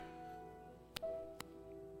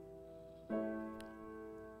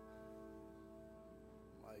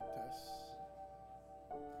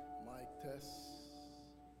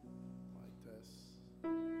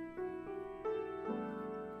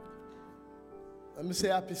Let me say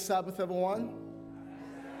happy Sabbath, everyone.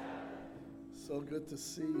 So good to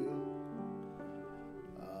see you.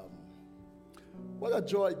 What a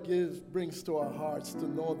joy it brings to our hearts to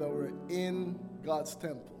know that we're in God's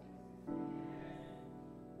temple.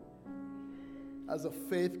 As a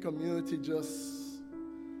faith community, just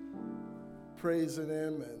praising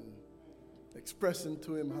Him and expressing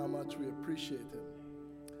to Him how much we appreciate Him.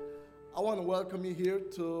 I want to welcome you here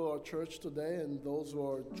to our church today and those who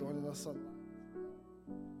are joining us online.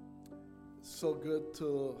 It's so good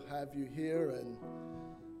to have you here and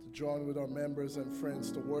to join with our members and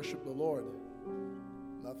friends to worship the Lord.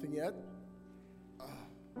 Nothing yet? I'm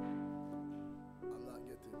not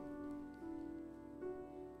getting.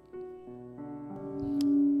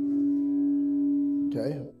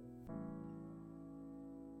 Okay.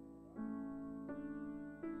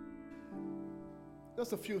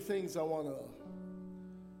 Just a few things I want to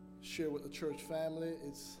share with the church family.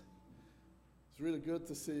 It's really good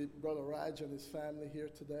to see Brother Raj and his family here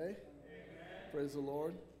today. Amen. Praise the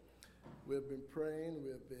Lord. We've been praying.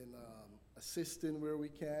 We've been assisting where we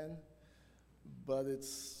can. But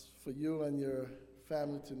it's for you and your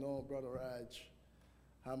family to know, Brother Raj,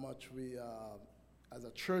 how much we, as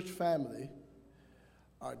a church family,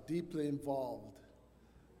 are deeply involved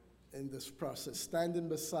in this process, standing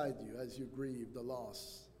beside you as you grieve the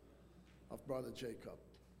loss of Brother Jacob.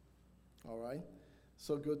 All right?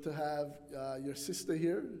 So good to have your sister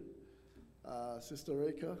here, Sister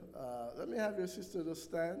Reka. Let me have your sister just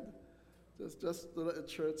stand, just to let the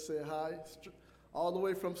church say hi. All the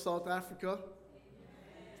way from South Africa.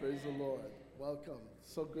 Praise the Lord. Welcome.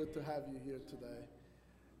 So good to have you here today.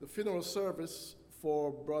 The funeral service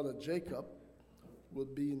for Brother Jacob will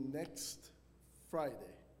be next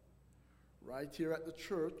Friday, right here at the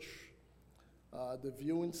church. The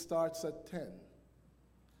viewing starts at 10.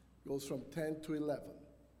 Goes from 10 to 11.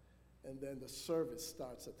 And then the service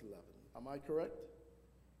starts at 11. Am I correct?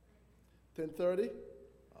 10:30?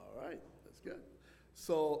 All right, that's good.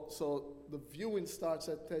 So the viewing starts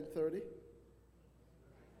at 10:30?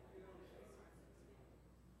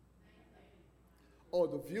 Oh,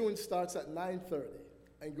 the viewing starts at 9:30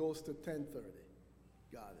 and goes to 10:30.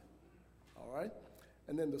 Got it. All right?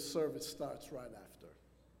 And then the service starts right after.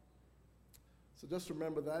 So just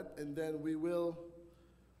remember that, and then we will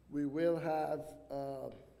have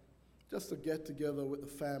just a get-together with the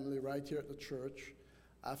family right here at the church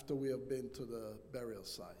after we have been to the burial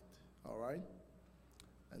site, all right?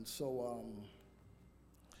 And so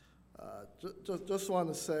just want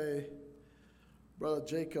to say, Brother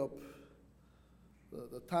Jacob,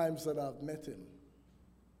 the times that I've met him,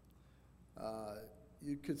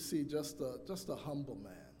 you could see just a humble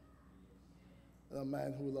man, and a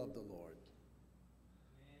man who loved the Lord.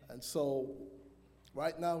 And so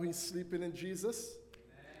right now he's sleeping in Jesus,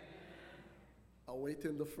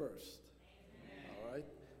 awaiting the first. All right?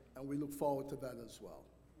 And we look forward to that as well.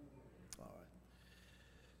 All right.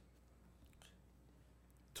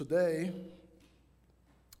 Today,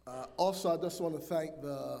 also I just want to thank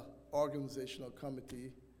the organizational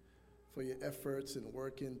committee for your efforts in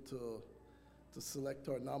working to select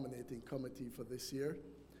our nominating committee for this year.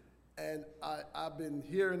 And I've been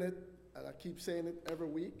hearing it, and I keep saying it every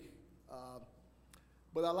week,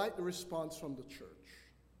 but I like the response from the church.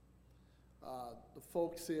 The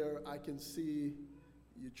folks here, I can see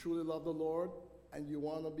you truly love the Lord, and you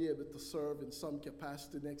want to be able to serve in some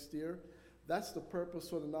capacity next year. That's the purpose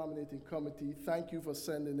for the nominating committee. Thank you for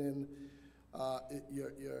sending in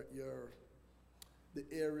the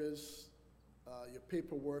areas, your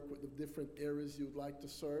paperwork with the different areas you'd like to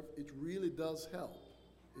serve. It really does help.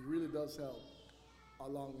 It really does help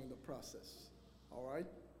along in the process. All right?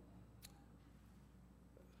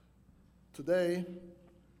 Today,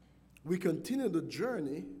 we continue the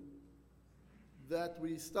journey that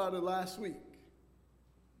we started last week.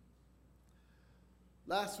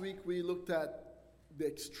 Last week, we looked at the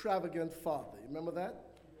extravagant Father. You remember that?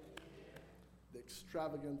 The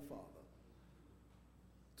extravagant Father.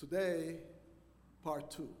 Today, part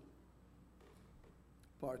 2.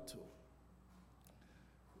 Part 2.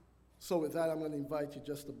 So with that, I'm going to invite you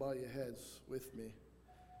just to bow your heads with me.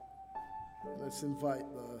 Let's invite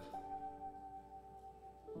the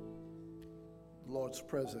Lord's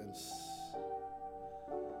presence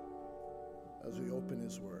as we open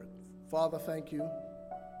His Word. Father, thank you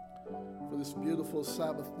for this beautiful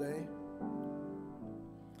Sabbath day.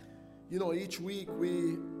 You know, each week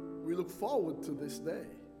we look forward to this day.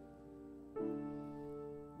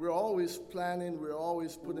 We're always planning, we're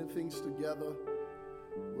always putting things together.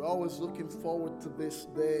 We're always looking forward to this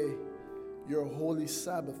day, your holy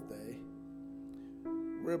Sabbath day,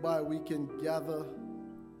 whereby we can gather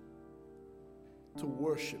to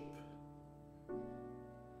worship,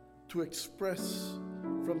 to express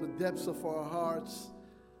from the depths of our hearts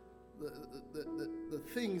the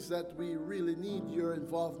things that we really need your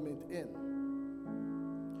involvement in.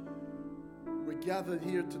 We're gathered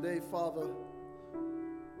here today, Father,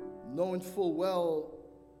 knowing full well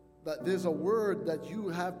that there's a word that you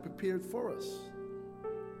have prepared for us.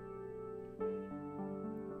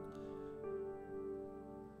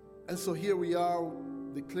 And so here we are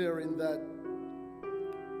declaring that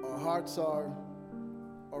our hearts are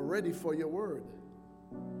ready for your word.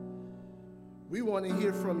 We want to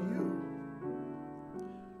hear from you.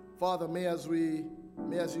 Father, may as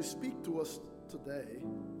you speak to us today,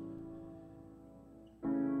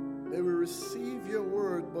 may we receive your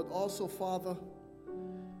word, but also, Father,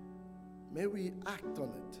 may we act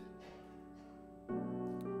on it.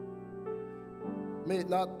 May it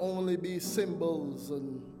not only be symbols,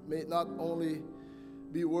 and may it not only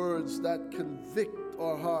be words that convict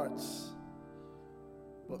our hearts,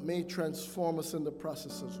 but may transform us in the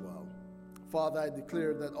process as well. Father, I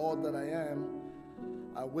declare that all that I am,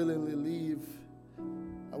 I willingly leave.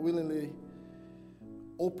 I willingly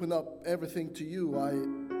open up everything to you. I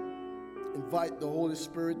invite the Holy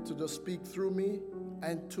Spirit to just speak through me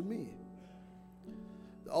and to me.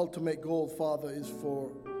 The ultimate goal, Father, is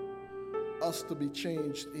for us to be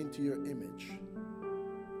changed into your image.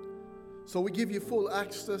 So we give you full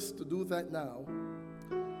access to do that now.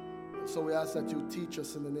 So we ask that you teach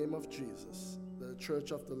us in the name of Jesus. The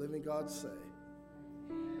Church of the Living God say,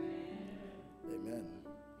 Amen.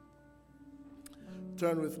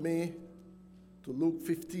 Turn with me to Luke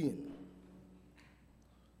 15.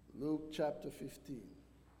 Luke chapter 15.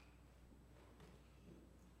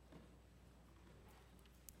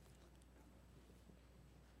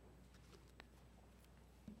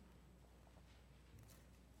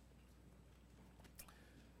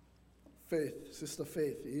 Faith, Sister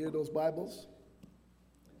Faith, you hear those Bibles?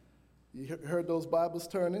 You heard those Bibles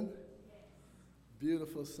turning?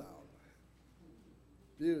 Beautiful sound.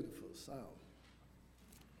 Beautiful sound.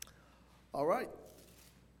 All right.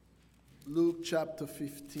 Luke chapter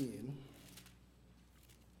 15.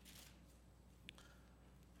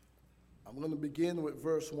 I'm going to begin with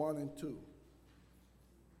verse 1 and 2.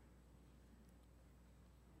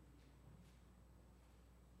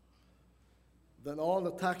 Then all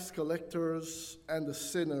the tax collectors and the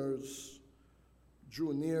sinners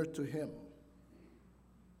drew near to him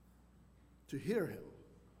to hear him.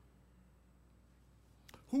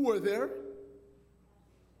 Who were there?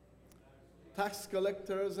 Tax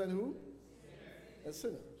collectors and who? And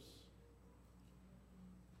sinners.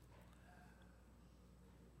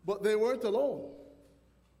 But they weren't alone.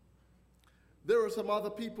 There were some other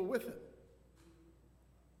people with him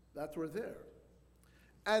that were there.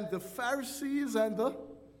 And the Pharisees and the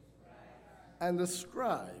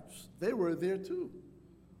scribes, they were there too.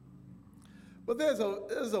 But there's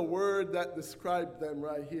a word that described them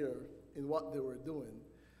right here in what they were doing.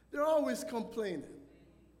 They're always complaining.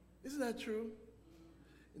 Isn't that true?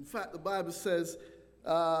 In fact, the Bible says,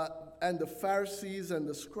 and the Pharisees and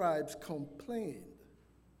the scribes complained,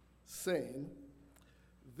 saying,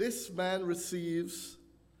 this man receives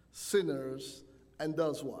sinners and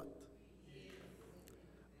does what?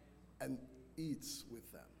 And eats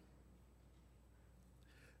with them.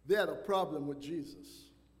 They had a problem with Jesus.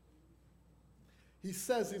 He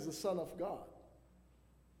says he's the Son of God.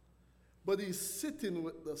 But he's sitting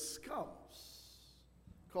with the scums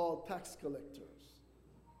called tax collectors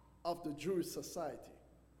of the Jewish society.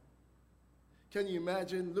 Can you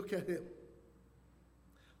imagine? Look at him.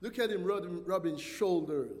 Look at him rubbing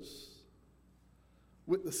shoulders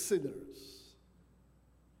with the sinners,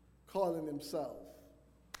 calling himself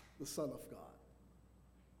the Son of God.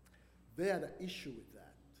 They had an issue with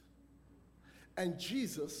that. And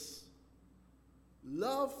Jesus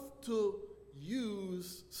loved to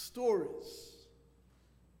use stories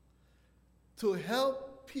to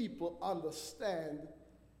help people understand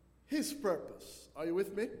his purpose. Are you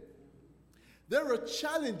with me? They were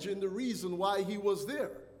challenging the reason why he was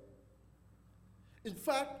there. In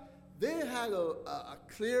fact, they had a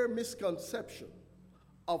clear misconception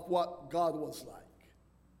of what God was like.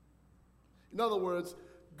 In other words,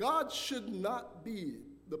 God should not be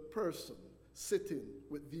the person sitting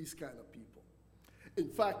with these kind of people. In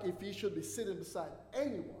fact, if he should be sitting beside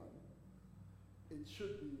anyone, it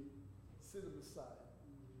should be sitting beside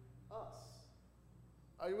us.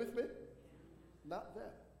 Are you with me? Not them.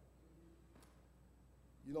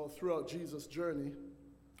 You know, throughout Jesus' journey,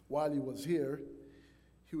 while he was here,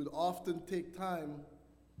 he would often take time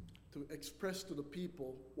to express to the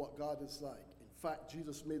people what God is like. In fact,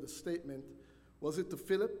 Jesus made a statement Was it to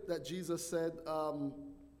Philip that Jesus said,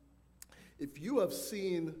 if you have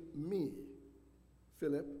seen me,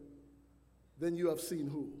 Philip, then you have seen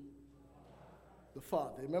who? The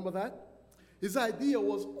Father. Remember that? His idea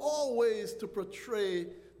was always to portray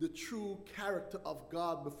the true character of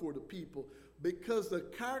God before the people, because the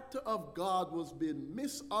character of God was being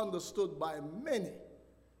misunderstood by many,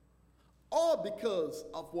 all because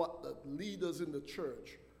of what the leaders in the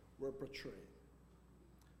church were portraying.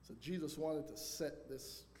 So Jesus wanted to set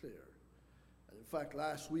this clear. And in fact,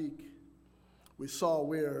 last week, we saw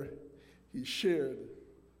where he shared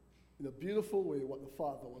in a beautiful way what the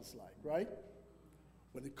Father was like, right?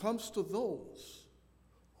 When it comes to those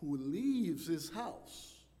who leaves his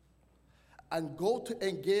house and go to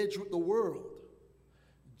engage with the world,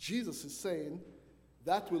 Jesus is saying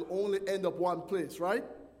that will only end up one place, right?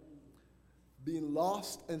 Being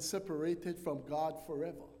lost and separated from God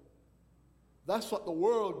forever. That's what the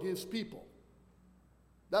world gives people.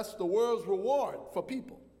 That's the world's reward for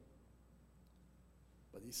people.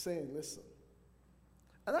 But he's saying, listen.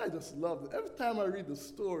 And I just love it. Every time I read the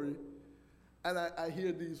story and I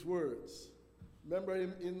hear these words.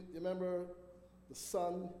 Remember the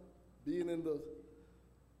son being in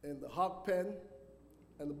the hog pen?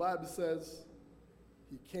 And the Bible says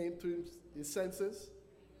he came to his senses.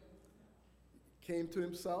 He came to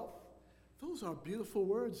himself. Those are beautiful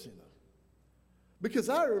words, you know. Because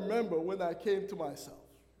I remember when I came to myself.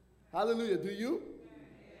 Hallelujah. Do you?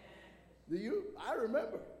 Do you? I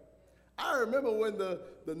remember. I remember when the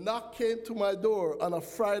knock came to my door on a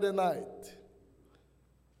Friday night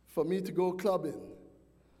for me to go clubbing.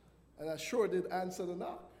 And I sure did answer the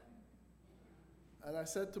knock. And I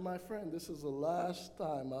said to my friend, this is the last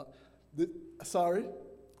time. I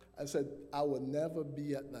said, I will never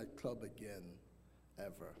be at that club again,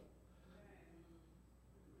 ever.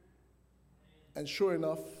 And sure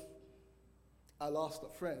enough, I lost a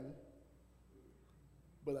friend,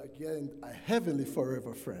 but I gained a heavenly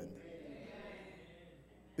forever friend.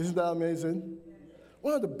 Isn't that amazing?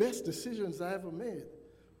 One of the best decisions I ever made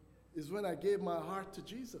is when I gave my heart to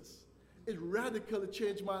Jesus. It radically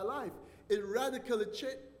changed my life. It radically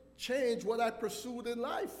changed what I pursued in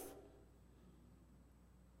life.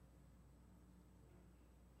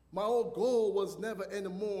 My whole goal was never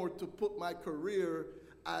anymore to put my career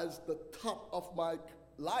as the top of my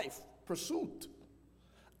life pursuit.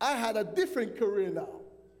 I had a different career now,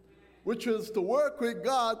 which was to work with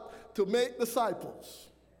God to make disciples.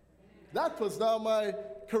 That was now my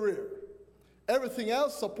career. Everything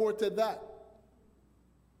else supported that.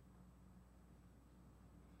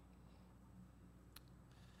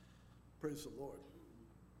 Praise the Lord.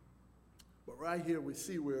 But right here we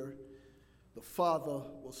see where the Father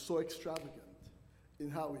was so extravagant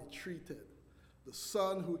in how he treated the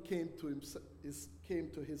Son who came to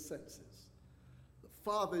his senses. The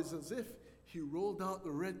Father is as if he rolled out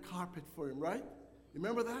the red carpet for him, right? You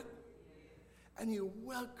remember that? And he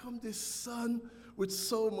welcomed his Son with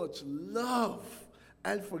so much love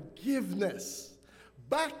and forgiveness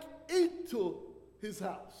back into his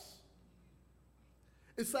house.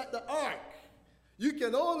 It's like the ark. You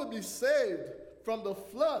can only be saved from the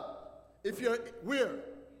flood if you're where?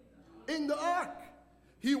 In the ark.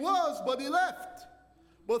 He was, but he left.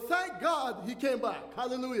 But thank God he came back.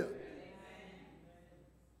 Hallelujah.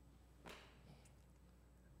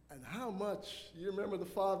 And how much, you remember the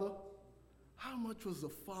Father? How much was the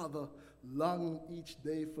Father longing each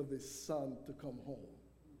day for this Son to come home?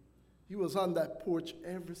 He was on that porch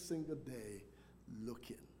every single day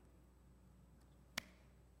looking,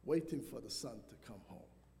 waiting for the Son to come home.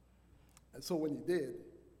 And so when he did,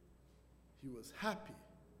 he was happy.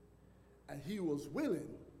 And he was willing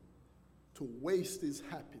to waste his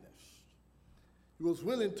happiness. He was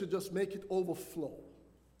willing to just make it overflow.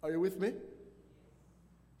 Are you with me?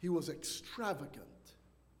 He was extravagant.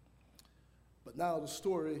 But now the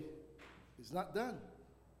story is not done.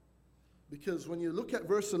 Because when you look at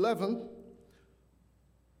verse 11,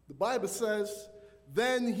 the Bible says,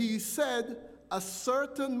 then he said, a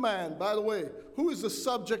certain man, by the way, who is the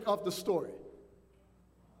subject of the story?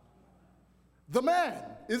 The man,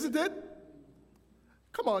 isn't it?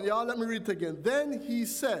 Come on, y'all, let me read it again. Then he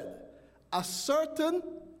said, a certain,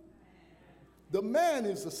 the man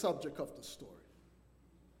is the subject of the story.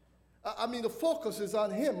 I mean, the focus is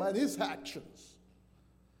on him and his actions.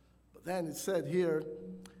 But then it said here,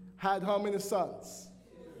 had how many sons?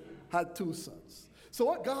 Had 2 sons. So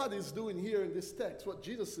what God is doing here in this text, what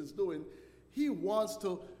Jesus is doing, he wants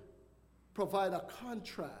to provide a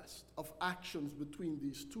contrast of actions between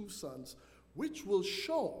these 2 sons, which will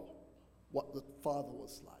show what the Father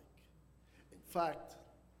was like. In fact,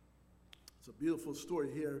 it's a beautiful story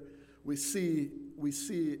here we see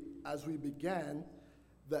as we began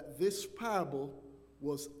that this parable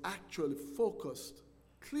was actually focused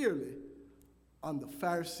clearly on the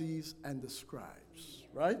Pharisees and the scribes,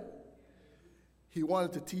 right? He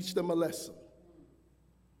wanted to teach them a lesson.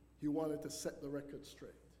 He wanted to set the record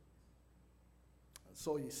straight. And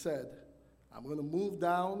so he said, I'm going to move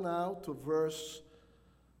down now to verse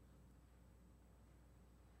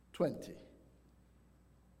 20.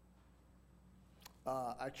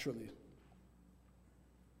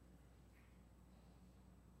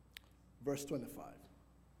 Verse 25.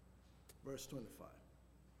 Verse 25.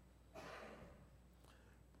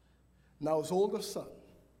 Now his older son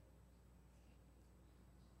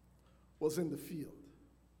was in the field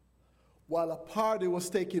while a party was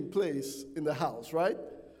taking place in the house, right?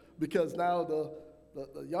 Because now the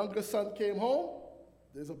younger son came home.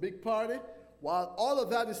 There's a big party. While all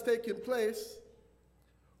of that is taking place,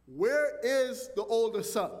 where is the older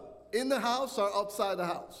son? In the house or outside the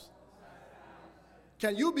house?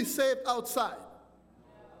 Can you be saved outside?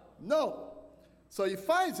 No. So he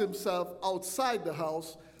finds himself outside the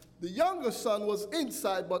house. The younger son was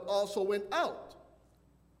inside but also went out.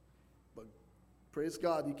 But praise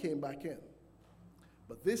God, he came back in.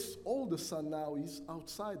 But this older son now, he's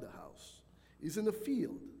outside the house. He's in the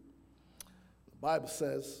field. The Bible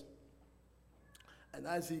says, and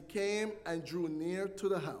as he came and drew near to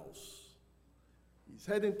the house, he's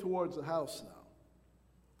heading towards the house now.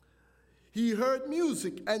 He heard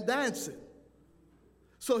music and dancing.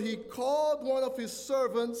 So he called one of his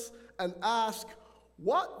servants and asked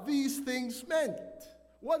what these things meant.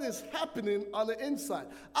 What is happening on the inside?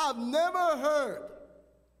 I've never heard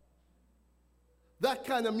that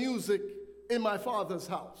kind of music in my father's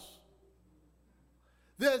house.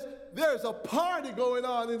 There's a party going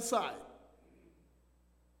on inside.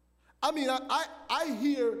 I mean, I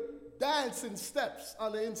hear dancing steps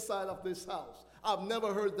on the inside of this house. I've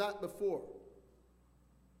never heard that before.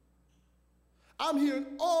 I'm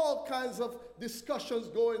hearing all kinds of discussions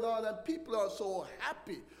going on, and people are so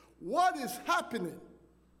happy. What is happening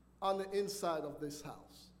on the inside of this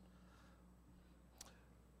house?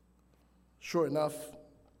 Sure enough,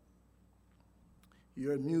 he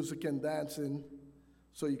heard music and dancing,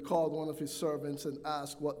 so he called one of his servants and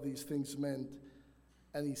asked what these things meant.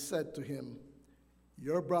 And he said to him,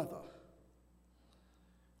 your brother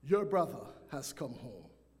has come home.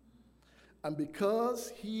 And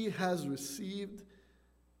because he has received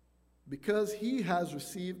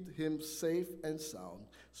him safe and sound,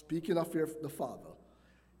 speaking of the father,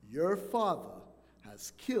 your father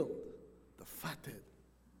has killed the fatted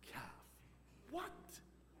calf. What?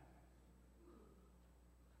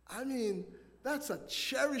 I mean, that's a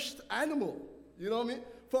cherished animal, you know what I mean?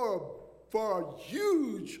 For a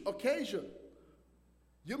huge occasion.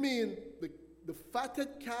 You mean the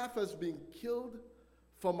fatted calf has been killed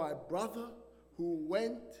for my brother who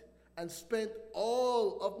went and spent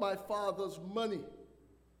all of my father's money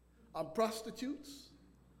on prostitutes?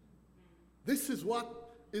 This is what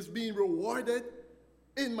is being rewarded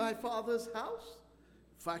in my father's house?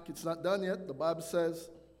 In fact, it's not done yet. The Bible says,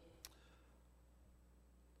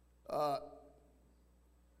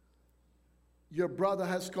 your brother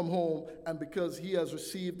has come home, and because he has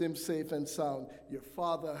received him safe and sound, your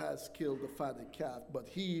father has killed the fatted calf. But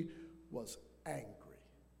he was angry.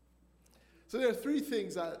 So there are three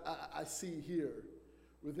things I see here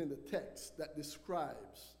within the text that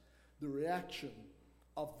describes the reaction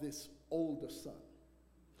of this older son.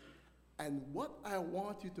 And what I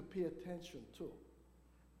want you to pay attention to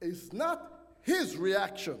is not his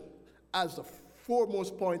reaction as the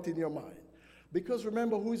foremost point in your mind. Because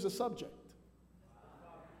remember, who is the subject?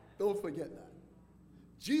 Don't forget that.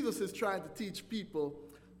 Jesus is trying to teach people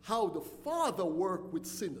how the Father worked with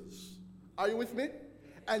sinners. Are you with me?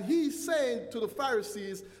 And he's saying to the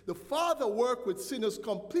Pharisees, the Father worked with sinners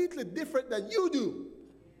completely different than you do.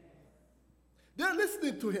 They're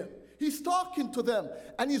listening to him. He's talking to them,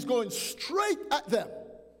 and he's going straight at them.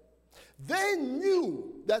 They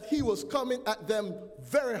knew that he was coming at them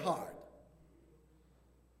very hard.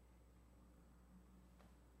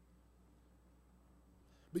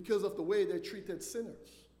 Because of the way they treated sinners.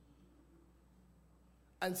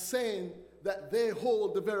 And saying that they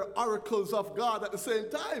hold the very oracles of God at the same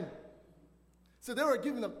time. So they were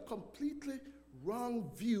giving a completely wrong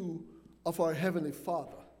view of our Heavenly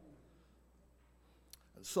Father.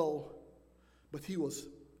 And so, but he was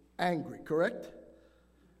angry, correct?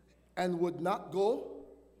 And would not go.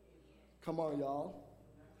 Come on, y'all.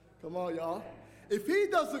 Come on, y'all. If he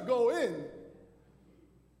doesn't go in,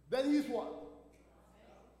 then he's what?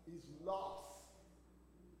 He's lost.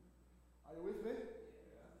 Are you with me?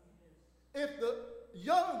 If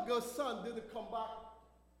younger son didn't come back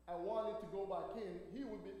and wanted to go back in, he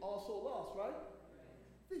would be also lost, right?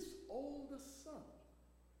 This older son,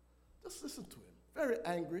 just listen to him, very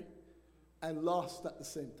angry and lost at the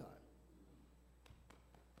same time.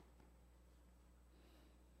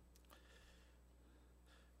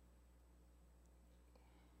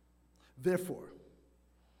 Therefore,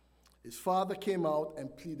 his father came out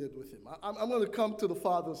and pleaded with him. I'm going to come to the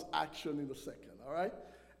father's action in a second, all right?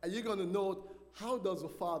 And you're going to note, how does a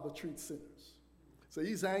father treat sinners? So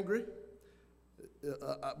he's angry,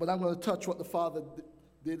 but I'm going to touch what the father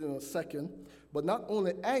did in a second. But not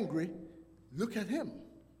only angry, look at him.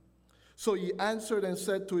 So he answered and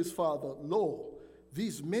said to his father, Lo,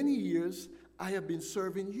 these many years I have been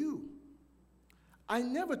serving you. I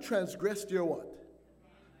never transgressed your what?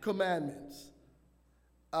 Commandments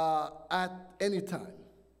at any time.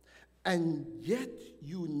 And yet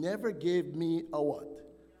you never gave me a what?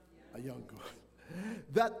 A young goat.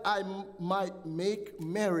 That I might make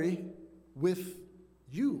merry with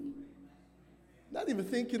you. Not even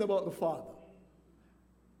thinking about the father.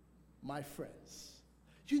 My friends,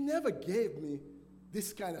 you never gave me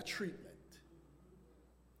this kind of treatment.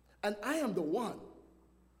 And I am the one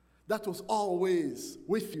that was always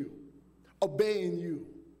with you, obeying you,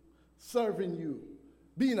 serving you,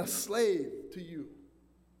 being a slave to you.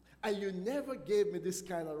 And you never gave me this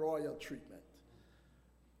kind of royal treatment.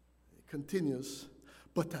 It continues,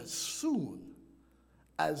 but as soon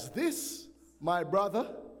as this, my brother,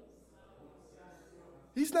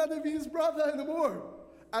 he's not even his brother anymore.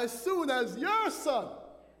 As soon as your son,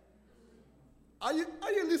 are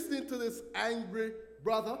you listening to this angry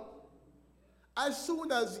brother? As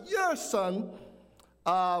soon as your son,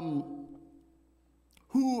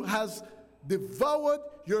 who has devoured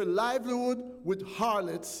your livelihood with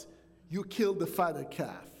harlots, you killed the fatted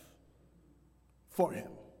calf for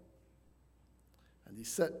him. And he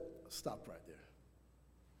said, stop right there.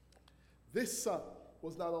 This son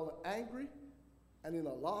was not only angry and in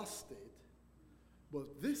a lost state,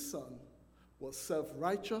 but this son was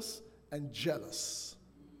self-righteous and jealous.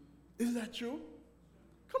 Isn't that true?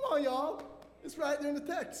 Come on, y'all. It's right there in the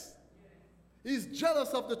text. He's jealous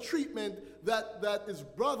of the treatment that his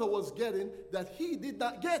brother was getting that he did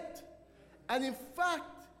not get. And in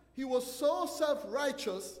fact, he was so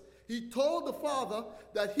self-righteous, he told the father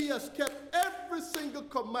that he has kept every single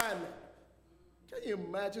commandment. Can you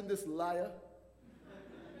imagine this liar?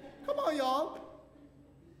 Come on, y'all.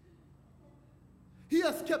 He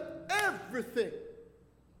has kept everything.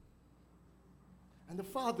 And the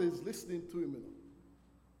father is listening to him,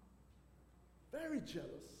 very jealous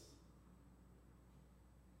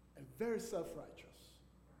and very self-righteous.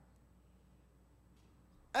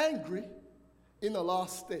 Angry in a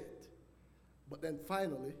lost state. But then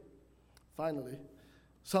finally,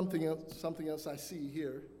 something else I see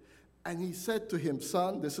here. And he said to him,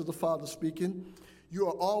 son, this is the father speaking, you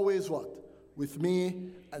are always what? With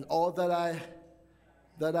me, and all that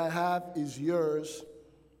I have is yours.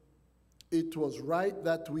 It was right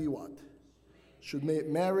that we what? Should make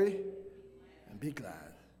merry and be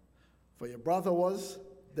glad. For your brother was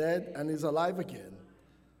dead and is alive again,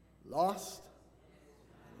 lost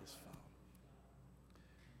and is found.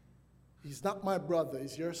 He's not my brother,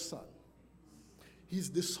 he's your son. He's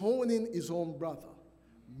disowning his own brother,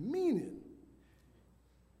 meaning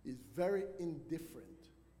he's very indifferent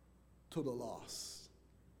to the loss.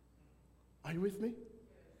 Are you with me?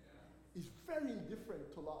 He's very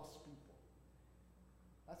indifferent to lost people.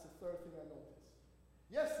 That's the third thing I noticed.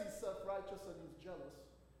 Yes, he's self-righteous and he's jealous,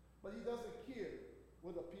 but he doesn't care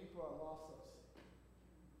whether people are lost or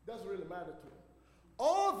saved. Doesn't really matter to him.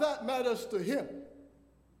 All that matters to him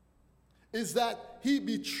is that he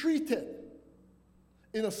be treated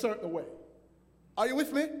in a certain way. Are you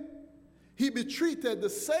with me? He be treated the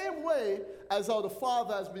same way as how the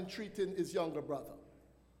father has been treating his younger brother.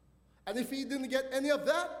 And if he didn't get any of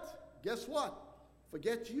that, guess what?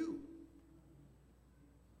 Forget you.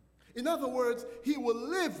 In other words, he will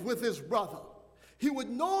live with his brother. He would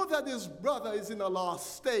know that his brother is in a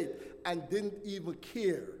lost state and didn't even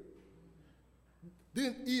care.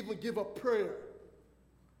 Didn't even give a prayer.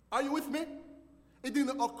 Are you with me? It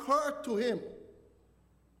didn't occur to him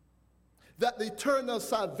that the eternal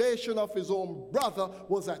salvation of his own brother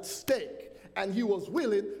was at stake, and he was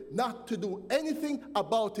willing not to do anything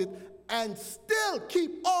about it and still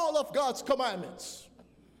keep all of God's commandments.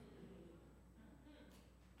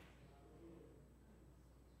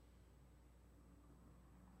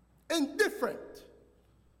 Indifferent,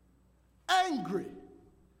 angry,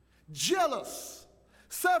 jealous,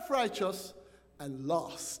 self-righteous, and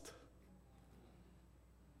lost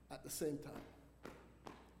at the same time.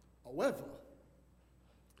 However,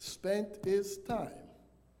 spent his time,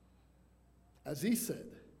 as he said,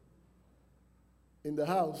 in the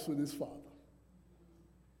house with his father.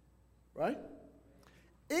 Right?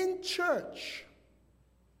 In church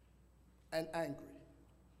and angry.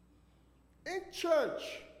 In church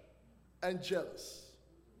and jealous.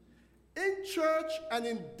 In church and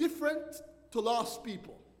indifferent to lost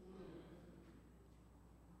people.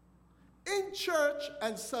 In church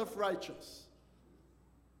and self-righteous.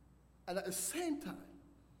 And at the same time,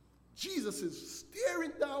 Jesus is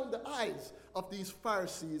staring down the eyes of these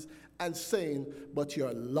Pharisees and saying, but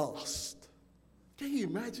you're lost. Can you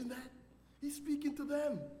imagine that? He's speaking to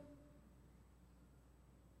them.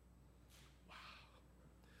 Wow.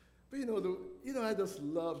 But I just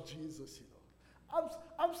love Jesus,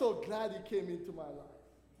 I'm so glad he came into my life.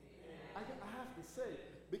 I have to say,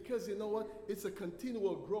 because you know what? It's a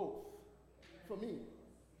continual growth for me.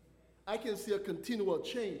 I can see a continual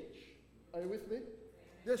change. Are you with me?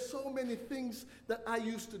 There's so many things that I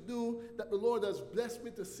used to do that the Lord has blessed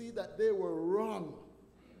me to see that they were wrong.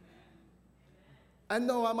 And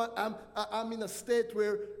now I'm in a state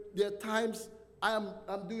where there are times I'm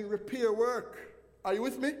doing repair work. Are you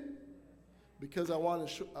with me? Because I want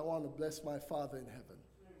to bless my Father in heaven.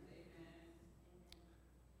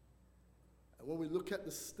 And when we look at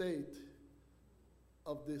the state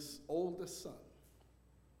of this older son,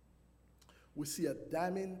 we see a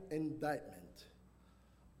damning indictment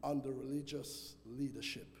on the religious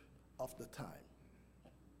leadership of the time.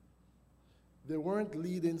 They weren't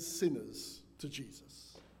leading sinners to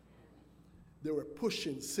Jesus. They were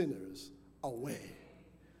pushing sinners away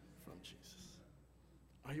from Jesus.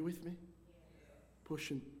 Are you with me?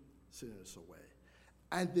 Pushing sinners away.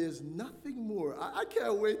 And there's nothing more. I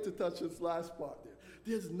can't wait to touch this last part there.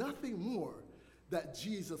 There's nothing more that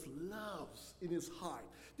Jesus loves in his heart.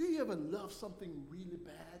 Do you ever love something really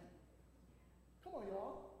bad? Come on,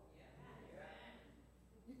 y'all.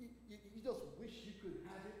 You just wish you could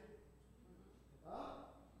have it. Huh?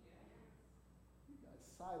 You guys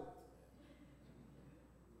silent.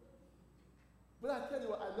 But I tell you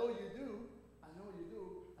what, I know you do.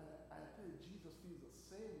 And I tell you, Jesus feels the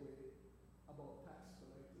same way about tax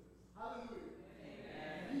collectors. Hallelujah.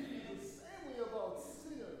 Amen. He feels the same way about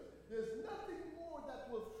sinners. There's nothing more that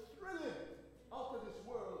will thrill him out of this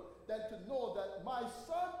world than to know that my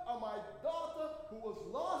son or my daughter who was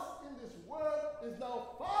lost in this world is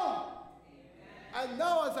now found. Amen. And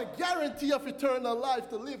now has a guarantee of eternal life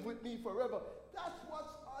to live with me forever. That's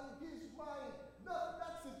what's on his mind.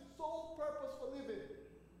 That's his sole purpose for living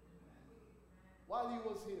while he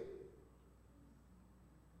was here.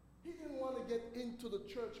 He didn't want to get into the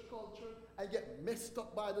church culture and get messed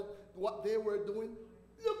up by what they were doing.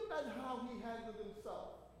 Look at how he handled himself.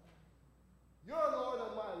 Your Lord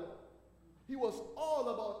and my Lord. He was all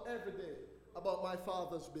about every day, about my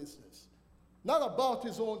Father's business. Not about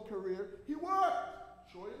his own career. He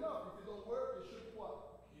worked. Sure enough, if you don't work, you should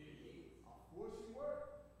what? Of course he worked.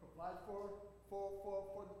 Provide for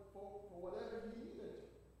whatever he needed.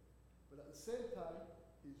 But at the same time,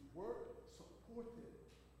 his work supported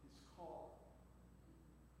his call.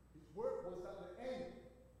 His work was at the end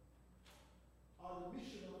of the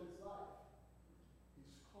mission of his life.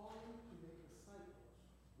 His calling to make disciples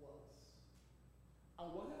was.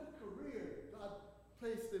 And whatever career God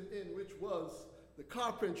placed him in, which was the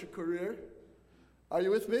carpentry career, are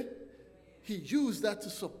you with me? He used that to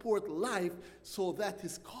support life so that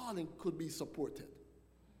his calling could be supported.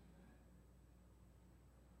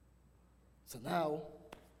 So now,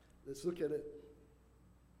 let's look at it.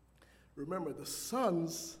 Remember, the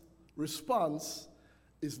son's response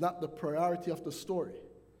is not the priority of the story.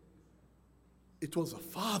 It was a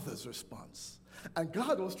father's response. And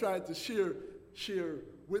God was trying to share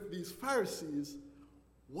with these Pharisees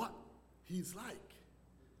what he's like.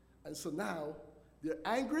 And so now, they're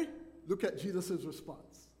angry. Look at Jesus'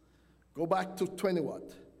 response. Go back to 20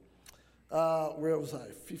 what? Where was I?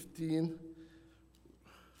 15.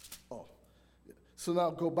 Oh. So now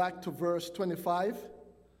go back to verse 25.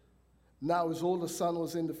 Now his older son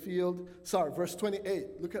was in the field. Sorry, verse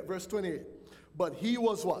 28. Look at verse 28. But he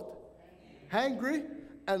was what? Hangry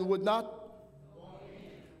and would not.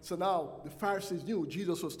 So now the Pharisees knew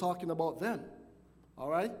Jesus was talking about them. All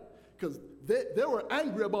right? Because they were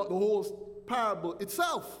angry about the whole parable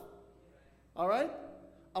itself. All right?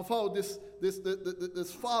 Of how this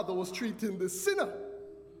father was treating this sinner.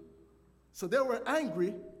 So they were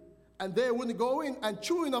angry, and they wouldn't go in. And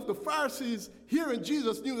true enough, the Pharisees hearing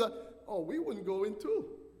Jesus knew that, oh, we wouldn't go in too.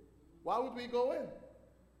 Why would we go in?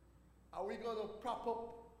 Are we going to prop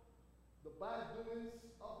up the bad doings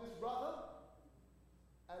of this brother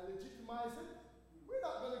and legitimize it? We're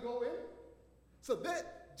not going to go in. So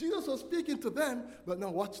Jesus was speaking to them, but now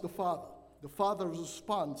watch the Father. The Father's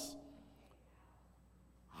response.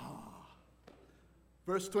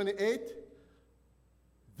 Verse 28.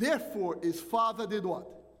 Therefore, his father did what?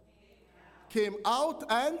 Came out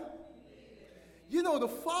and, the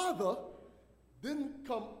father didn't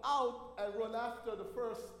come out and run after the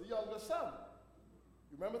younger son.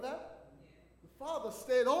 You remember that? The father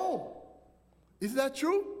stayed home. Isn't that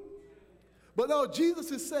true? But now Jesus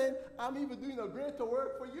is saying, I'm even doing a greater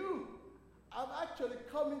work for you. I'm actually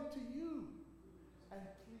coming to you and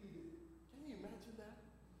pleading. Can you imagine that?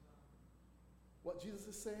 What Jesus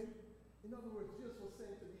is saying? In other words, Jesus was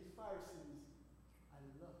saying to these Pharisees, I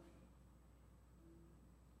love you.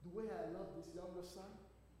 The way I love this younger son,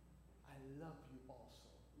 I love you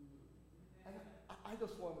also. And I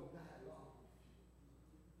just want to die along with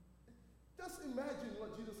you. Just imagine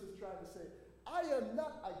what Jesus is trying to say. I am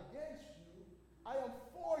not against you. I am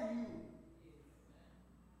for you.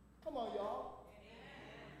 Come on, y'all.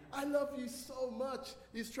 I love you so much,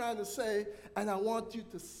 he's trying to say, and I want you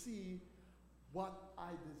to see what I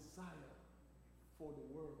desire for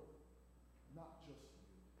the world, not just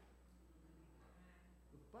you.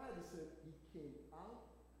 The Bible said he came out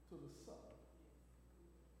to the Son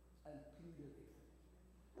and pleaded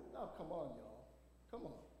with him. Now, come on, y'all. Come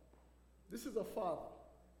on. This is a father.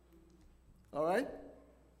 All right?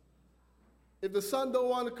 If the son don't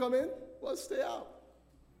want to come in, well, stay out.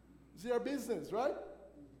 It's your business, right?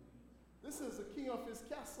 This is the king of his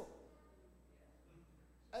castle.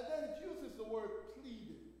 And then it uses the word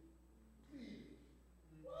pleading. Pleading.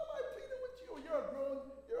 Why am I pleading with you?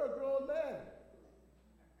 You're a grown man.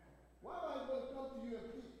 Why am I going to come to you and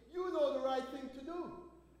plead? You know the right thing to do.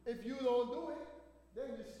 If you don't do it,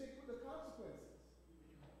 then you stick with the consequences.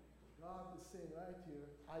 God is saying right here,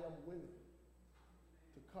 I am willing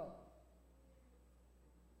to come.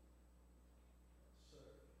 Sir,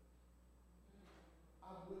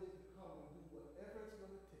 I'm willing to come and do whatever it's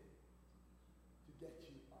going to take to get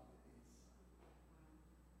you on the inside.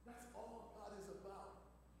 That's all God is about.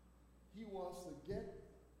 He wants to get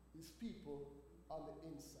his people on the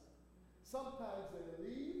inside. Sometimes they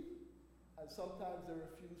leave, and sometimes they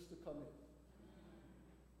refuse to come in.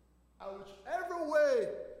 And whichever way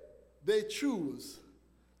they choose,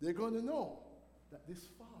 they're going to know that this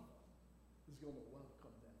father is going to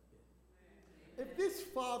welcome them in. If this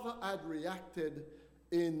father had reacted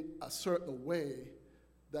in a certain way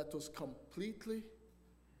that was completely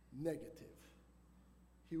negative,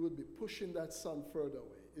 he would be pushing that son further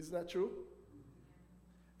away. Isn't that true?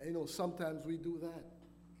 And sometimes we do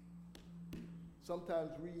that.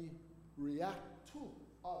 Sometimes we react to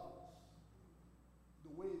others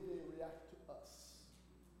the way they react to us.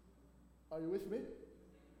 Are you with me?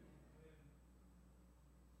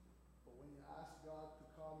 But when you ask God to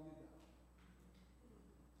calm you down,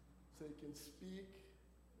 so he can speak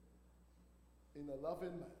in a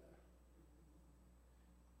loving manner,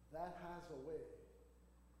 that has a way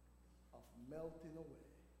of melting away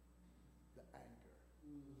the anger.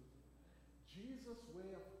 Jesus' way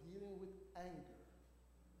of dealing with anger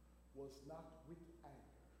was not with anger.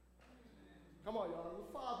 Come on, y'all.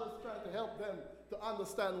 The Father's trying to help them to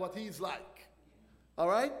understand what he's like. All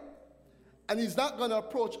right? And he's not going to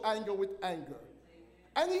approach anger with anger.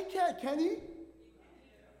 And he can he?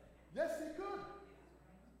 Yes, he could.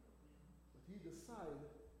 But he decided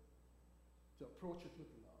to approach it with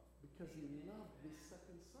love because he loved this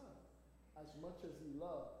second son as much as he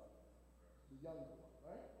loved the younger one,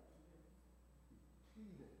 right? He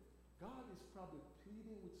pleaded. God is probably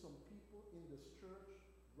pleading with some people in this church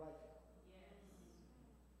right now.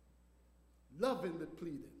 Loving the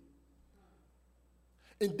pleading.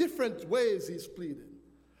 In different ways he's pleading.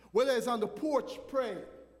 Whether it's on the porch praying,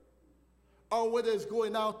 or whether it's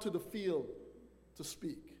going out to the field to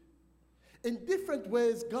speak. In different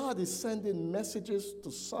ways, God is sending messages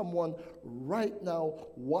to someone right now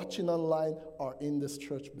watching online or in this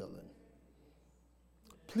church building.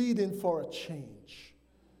 Pleading for a change.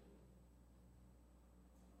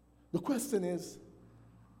 The question is,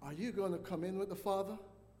 are you going to come in with the Father?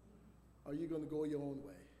 Or are you going to go your own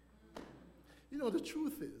way? The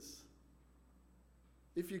truth is,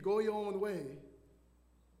 if you go your own way,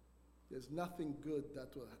 there's nothing good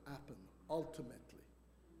that will happen ultimately.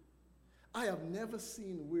 I have never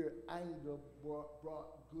seen where anger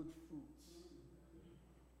brought good fruits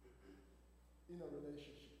in a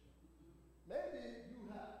relationship. Maybe you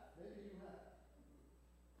have.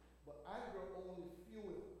 But anger only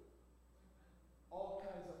fuels all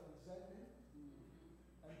kinds of resentment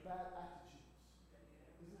and bad attitudes.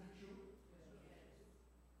 Isn't that true?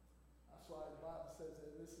 That's why the Bible says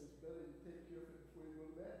that, listen, it's better you take care of it before you go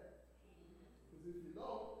to bed. Because Because if you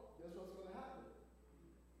don't, guess what's going to happen?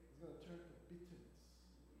 It's going to turn to bitterness.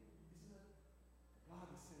 Isn't it? God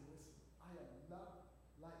is saying, listen, I am not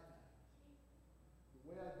like that. The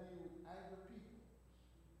way I deal with angry people,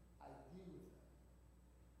 I deal with them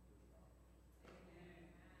with love.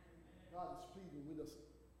 God is pleading with us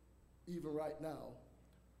even right now.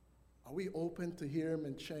 Are we open to hear him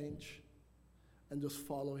and change and just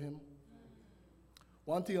follow him?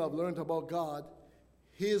 One thing I've learned about God,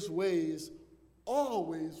 his ways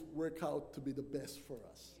always work out to be the best for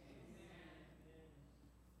us.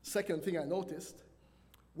 Second thing I noticed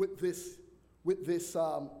with this,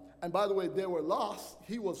 and by the way, they were lost,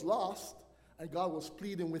 he was lost, and God was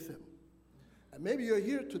pleading with him. And maybe you're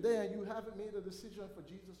here today and you haven't made a decision for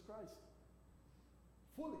Jesus Christ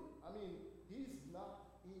fully. I mean, he's not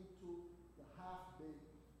into the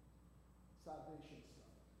half-baked salvation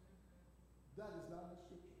stuff. That is not in the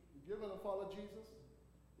scripture. If you're going to follow Jesus,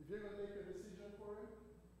 if you're going to make a decision for him,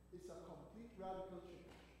 it's a complete radical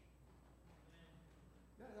change.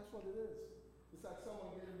 Yeah, that's what it is. It's like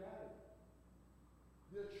someone getting married.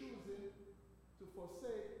 They're choosing to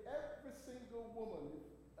forsake every single woman, if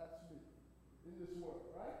that's me, in this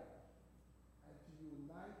world, right? And to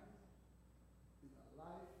unite in a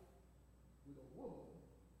life with a woman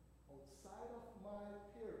outside of my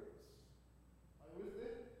parents. Are you with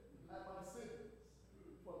me? And my siblings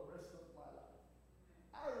for the rest of my life.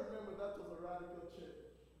 I remember that was a radical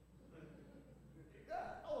change.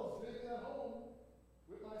 Yeah, I was living at home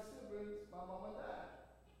with my siblings, my mom and dad.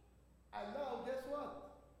 And now, guess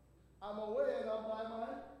what? I'm away and I'm by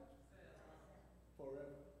myself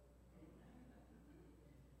forever.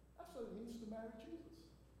 That's what it means to marry Jesus.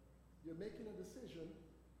 You're making a decision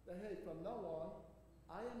that, hey, from now on,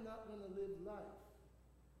 I am not going to live life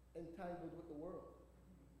entangled with the world,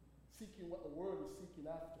 seeking what the world is seeking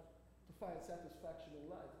after, to find satisfaction in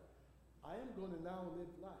life. I am going to now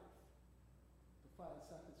live life to find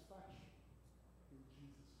satisfaction in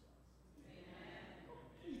Jesus Christ. Amen.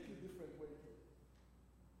 Completely different way to live.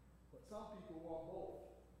 But some people want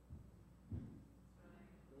both.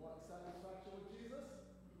 They want the satisfaction with Jesus.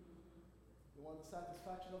 They want the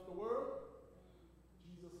satisfaction of the world.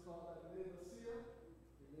 Jesus called that Laodicea.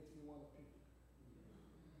 It makes me want to puke.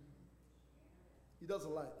 He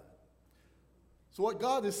doesn't like that. So what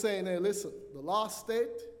God is saying, hey, listen, the lost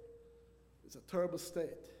state is a terrible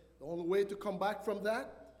state. The only way to come back from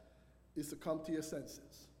that is to come to your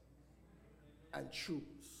senses and choose.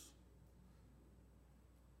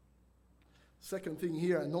 Second thing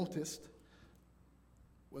here I noticed,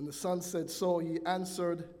 when the son said so, he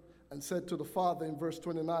answered and said to the father in verse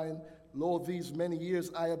 29, Lo, these many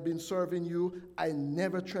years I have been serving you. I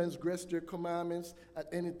never transgressed your commandments at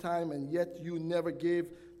any time, and yet you never gave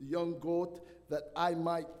the young goat that I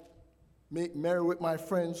might make merry with my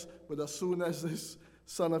friends. But as soon as this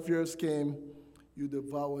son of yours came, you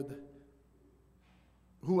devoured.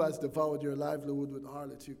 Who has devoured your livelihood with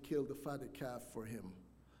harlots? You killed the fatted calf for him.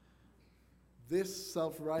 This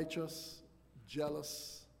self-righteous,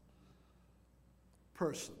 jealous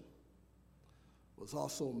person was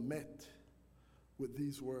also met with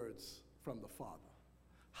these words from the Father.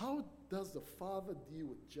 How does the Father deal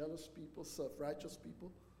with jealous people, self-righteous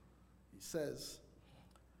people? He says,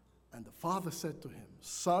 and the Father said to him,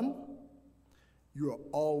 Son, you are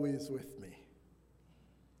always with me,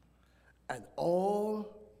 and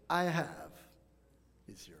all I have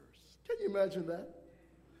is yours. Can you imagine that?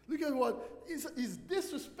 Look at what, he's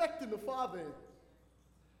disrespecting the Father.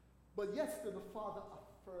 But yes, the Father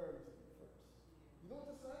affirms him first. You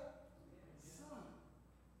notice that? Son,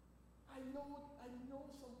 I know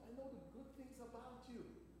the good things about you.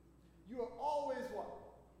 You are always what?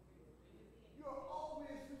 You are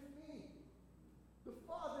always with me. The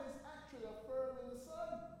Father is actually affirming the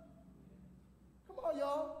Son. Come on,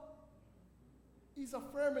 y'all. He's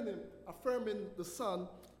affirming him, affirming the Son.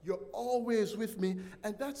 You're always with me.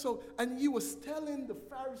 And that's so, and he was telling the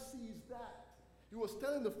Pharisees that. He was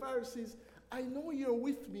telling the Pharisees, I know you're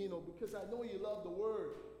with me, because I know you love the word.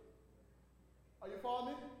 Are you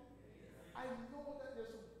following me? I know that there's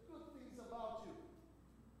some good things about you.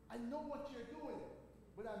 I know what you're doing,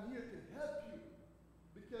 but I'm here to help you,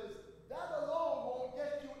 because that alone won't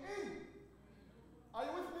get you in. Are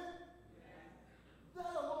you with me?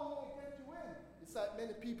 That alone won't get you in. It's like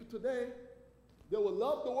many people today, they will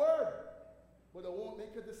love the word, but they won't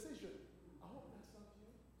make a decision. I hope that's not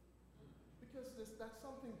you. Because that's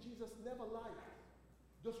something Jesus never liked.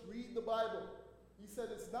 Just read the Bible. He said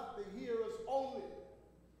it's not the hearers only,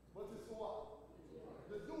 but it's what?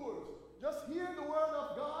 The doers. Just hear the word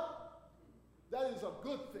of God. That is a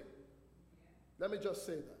good thing. Let me just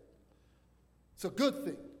say that. It's a good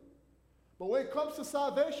thing. But when it comes to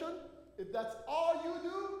salvation, if that's all you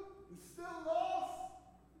do, it's still lost.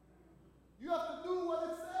 You have to do what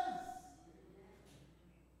it says.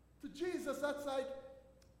 To Jesus, that's like,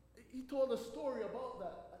 he told a story about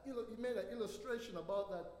that. He made an illustration about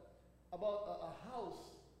that, about a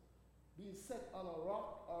house being set on a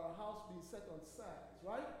rock or a house being set on sands,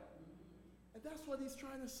 right? And that's what he's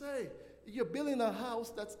trying to say. You're building a house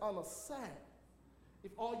that's on a sand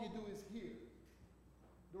if all you do is hear.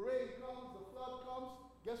 The rain comes, the flood comes,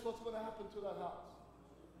 guess what's going to happen to that house?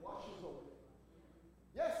 Washes over.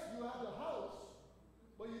 Yes, you have the house,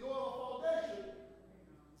 but you don't have a foundation.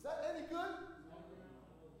 Is that any good? But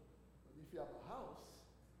if you have a house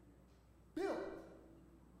built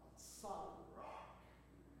on solid rock,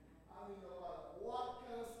 I mean, no matter what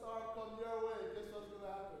kind of storm come your way, guess what's going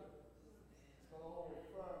to happen? It's going to hold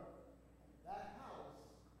firm. That house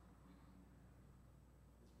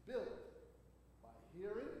is built by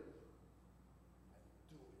hearing and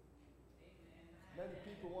doing. Many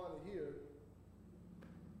people want to hear.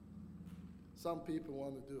 Some people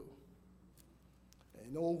want to do. And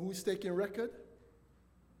you know who's taking record?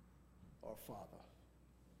 Our Father.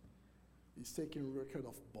 He's taking record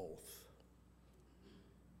of both.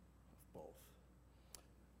 Of both.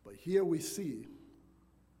 But here we see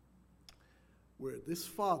where this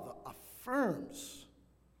Father affirms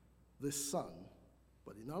this Son,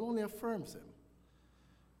 but he not only affirms him,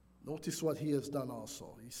 notice what he has done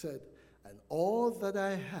also. He said, and all that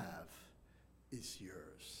I have is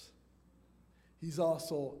yours. He's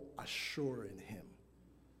also assuring him.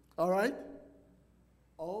 All right?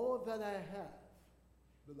 All that I have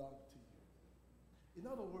belongs to you. In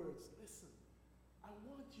other words, listen, I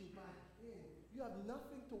want you back in. You have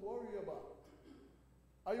nothing to worry about.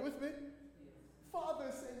 Are you with me? Father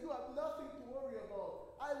is saying, you have nothing to worry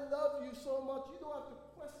about. I love you so much, you don't have to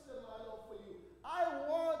question my love for you. I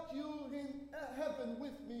want you in heaven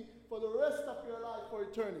with me for the rest of your life, for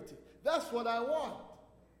eternity. That's what I want.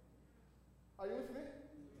 Are you with me?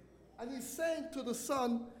 And he's saying to the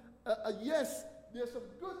Son, yes, there's some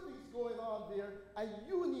good things going on there, and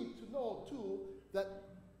you need to know too that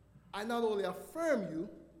I not only affirm you,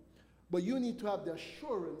 but you need to have the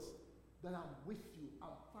assurance that I'm with you,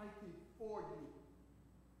 I'm fighting for you.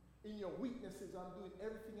 In your weaknesses, I'm doing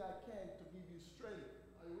everything I can to give you strength.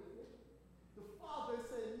 Are you with me? The Father is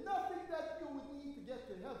saying nothing that you would need to get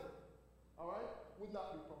to heaven, all right, would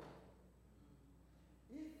not be possible.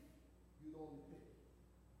 If you don't repent.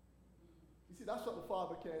 You see, that's what the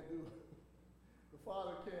Father can't do. The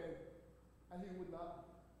Father can, and he would not.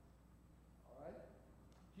 All right?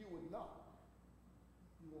 He would not.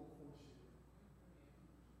 He won't force you.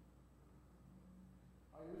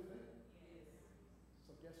 Are you with me? Yes.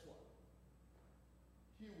 So guess what?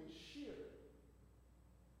 He will share,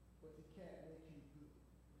 but he can't make you do.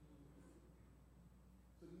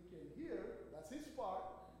 So you can hear, that's his part.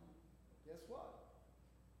 Guess what?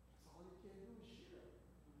 That's all you can do is share.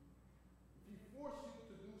 If he forces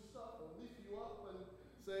you to do stuff and lift you up and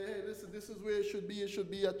say, hey, listen, this is where it should be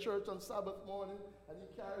at church on Sabbath morning, and he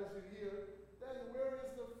carries you here, then where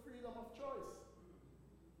is the freedom of choice?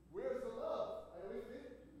 Where's the love? Are you with me?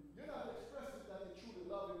 You're not expressing that you truly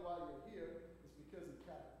love him while you're here. It's because he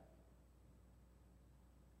can.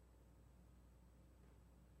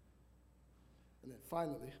 And then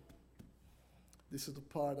finally, this is the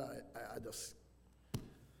part I just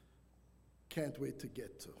can't wait to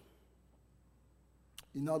get to.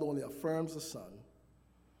 He not only affirms the Son,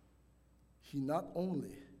 he not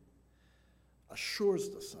only assures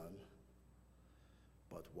the Son,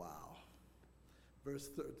 but wow. Verse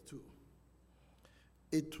 32.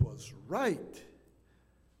 It was right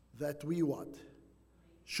that we what?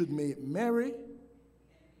 Should make merry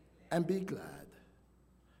and be glad,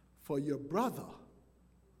 for your brother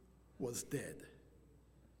was dead.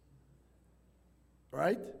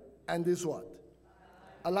 Right? And is what?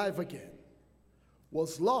 Alive again.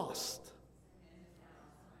 Was lost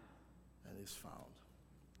and is found.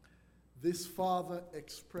 This Father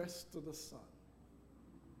expressed to the Son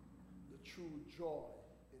the true joy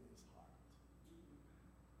in his heart.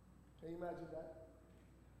 Can you imagine that?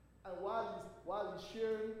 And while he's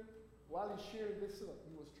sharing this,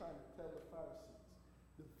 he was trying to tell the Pharisees,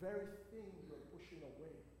 the very thing you're pushing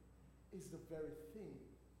away is the very thing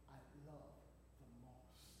I love the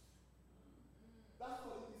most. That's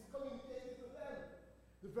what he's communicating to them.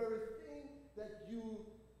 The very thing that you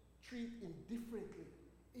treat indifferently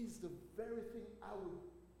is the very thing I would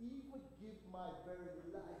even give my very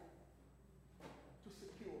life to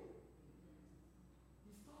secure.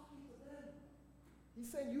 He's talking to them.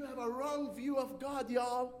 He's saying, you have a wrong view of God,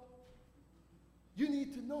 y'all. You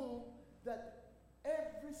need to know that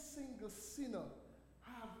every every single sinner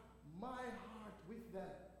have my heart with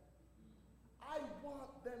them. I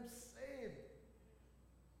want them saved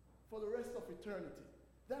for the rest of eternity.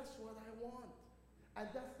 That's what I want. And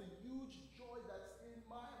that's the huge joy that's in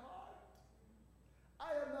my heart.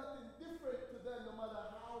 I am not indifferent to them no matter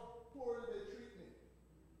how poorly they treat me.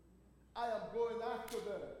 I am going after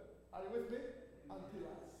them. Are you with me? Until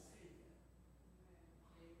I save them.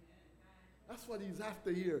 That's what he's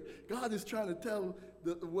after here. God is trying to tell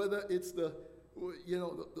whether it's the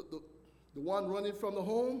one running from the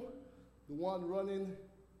home, the one running,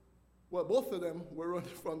 well, both of them were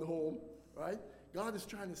running from the home, right? God is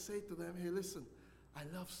trying to say to them, hey, listen, I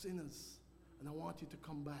love sinners, and I want you to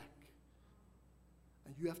come back.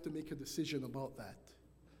 And you have to make a decision about that.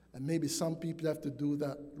 And maybe some people have to do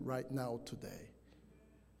that right now, today.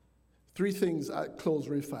 3 things I close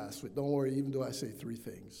really fast with. Don't worry, even though I say 3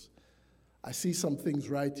 things. I see some things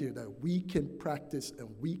right here that we can practice and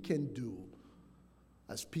we can do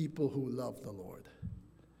as people who love the Lord.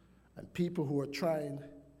 And people who are trying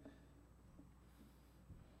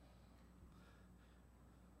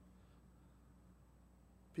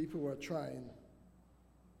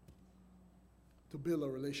to build a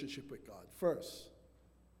relationship with God. First,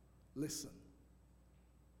 listen.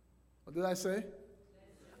 What did I say? Listen.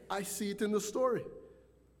 I see it in the story.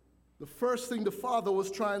 The first thing the father was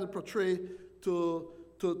trying to portray to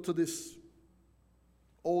this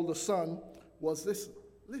older son was listen.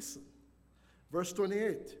 Listen. Verse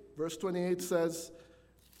 28. Verse 28 says,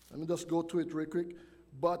 let me just go to it real quick.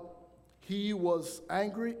 But he was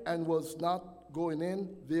angry and was not going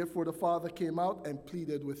in. Therefore the father came out and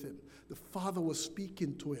pleaded with him. The father was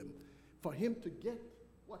speaking to him. For him to get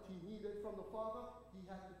what he needed from the father, he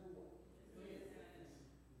had to do what? Listen.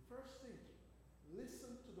 First thing, listen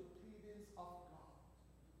to the pleadings of God.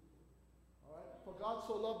 All right? For God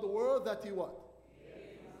so loved the world that he what?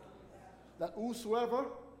 That whosoever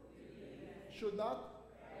should not,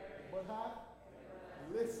 but have,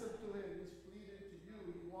 listen to him. He's pleading to you.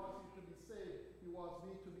 He wants you to be saved. He wants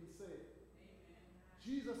me to be saved.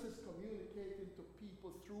 Jesus is communicating to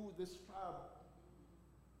people through this parable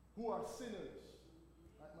who are sinners,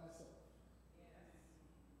 like myself.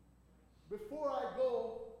 Before I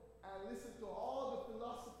go and listen to all the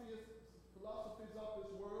philosophies of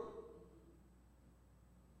this world,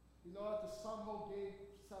 in order to somehow gain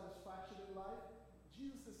satisfaction in life,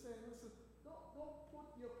 Jesus is saying, listen, don't put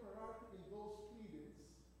your priority in those pleadings.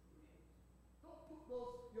 Don't put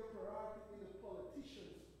your priority in the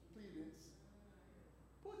politicians' pleadings.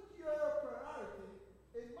 Put your priority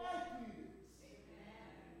in my pleadings.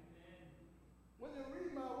 Amen. When you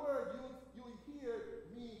read my word, you will hear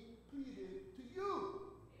me pleading to you.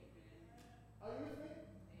 Amen. Are you with me?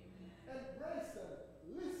 Amen. Embrace them.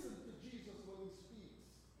 Listen to Jesus when he speaks.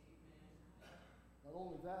 Amen. Not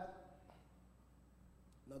only that,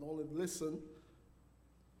 not only listen,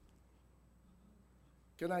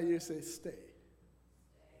 can I hear say stay? Stay.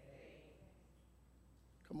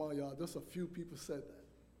 Come on, y'all. Just a few people said that.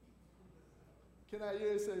 Can I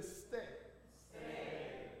hear you say stay? Stay.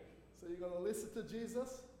 So you're going to listen to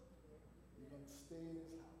Jesus? You're going to stay in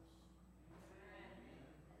his house.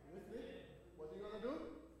 With me? What are you going to do?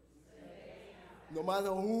 Stay. No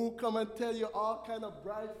matter who come and tell you all kind of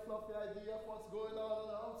bright, fluffy idea of what's going on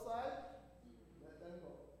the outside, let them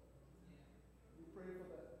go. We pray for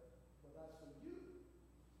them. But as for you,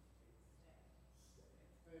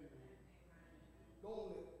 stay. Amen.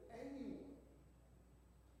 Don't let anyone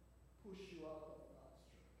push you out of God's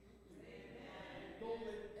church. Amen. Don't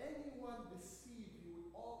let anyone deceive you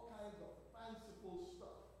with all kinds of fanciful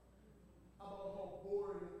stuff about how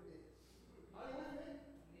boring it is. Are you with me?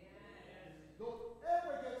 Yes. Don't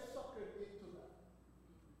ever get suckered into that.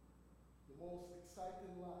 The most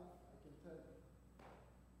exciting life, I can tell you,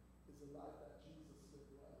 is the life that Jesus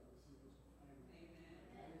lived while he was here. Amen.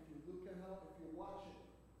 And if you look at him, if you watch him,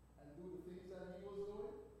 and do the things that he was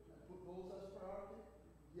doing, and put those as priority,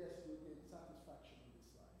 yes, you'll get satisfaction in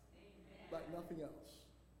this life. Amen. Like nothing else.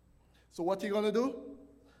 So what are you going to do?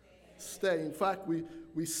 Stay. In fact,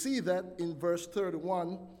 we see that in verse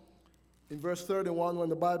 31. In verse 31, when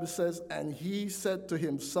the Bible says, and he said to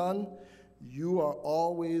him, son, you are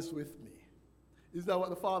always with me. Isn't that what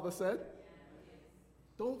the father said?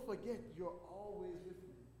 Don't forget, you're always with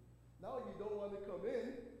me. Now you don't want to come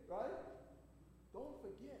in, right? Don't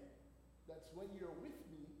forget. That's when you're with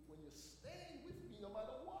me, when you're staying with me no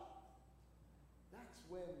matter what. That's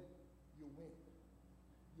when you win.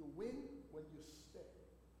 You win when you stay.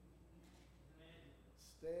 Amen.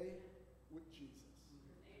 Stay with Jesus.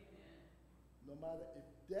 Amen. No matter if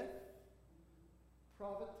death,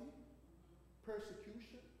 poverty,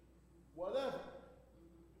 persecution, whatever,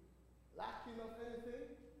 lacking of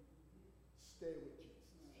anything, stay with Jesus.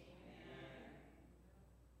 Amen.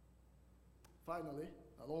 Finally,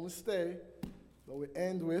 not only stay, but we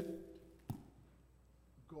end with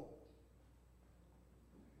go.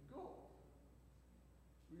 Go.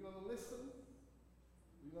 We're going to listen.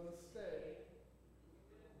 We're going to stay.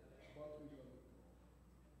 But we're going to go.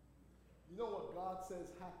 You know what God says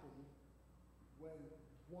happens when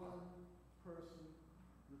one person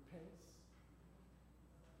repents?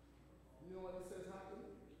 You know what He says happens?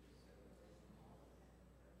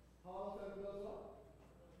 How often does what?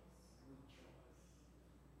 Rejoice.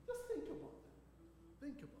 Just think about that.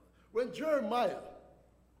 Think about it. When Jeremiah,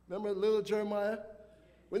 remember little Jeremiah?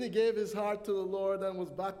 When he gave his heart to the Lord and was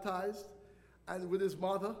baptized, and with his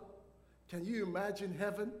mother, can you imagine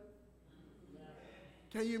heaven?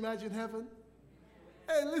 Can you imagine heaven?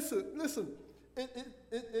 Hey, listen.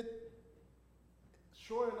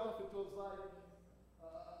 Sure enough, it was like a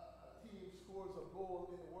team scores a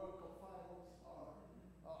goal in the World Cup finals,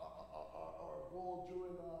 or a goal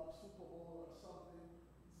during a Super Bowl or something,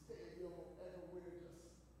 stadium, everywhere, just,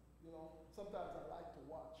 sometimes I like to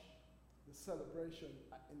watch the celebration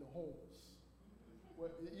in the homes.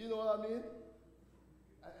 You know what I mean?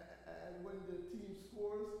 And when the team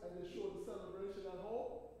scores and they show the celebration at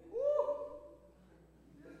home, woo!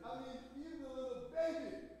 I mean, even the little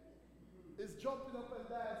baby is jumping up and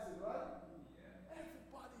dancing, right? Yeah.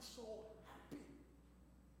 Everybody's so happy.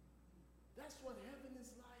 That's what heaven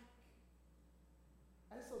is like.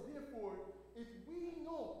 And so therefore, if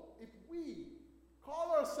we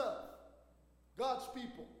call ourselves God's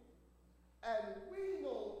people, and we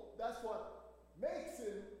know that's what makes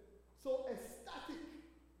Him so ecstatic,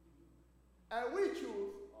 and we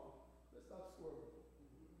choose, let's not score a goal.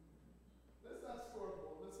 Let's not score a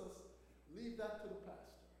goal. Let's just leave that to the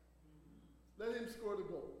pastor. Let him score the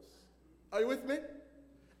goals. Are you with me?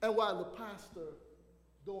 And while the pastor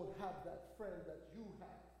don't have that friend that you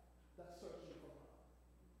have that's searching for God.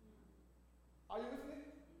 Are you with me?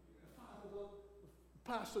 The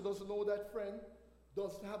pastor doesn't know that friend,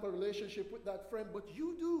 doesn't have a relationship with that friend, but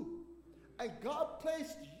you do. And God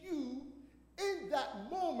placed you in that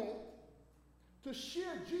moment to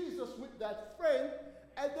share Jesus with that friend,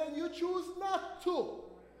 and then you choose not to.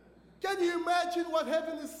 Can you imagine what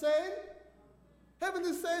heaven is saying? Heaven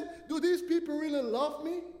is saying, do these people really love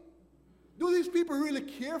me? Do these people really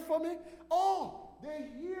care for me? Oh, they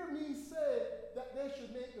hear me say that they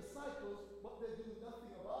should make disciples, but they do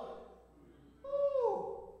nothing about it.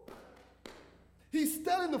 Ooh. He's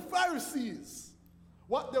telling the Pharisees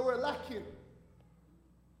what they were lacking.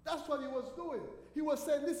 That's what he was doing. He was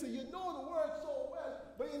saying, listen, you know the word so well,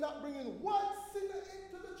 but you're not bringing one sinner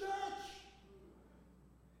into the church.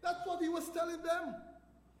 That's what he was telling them.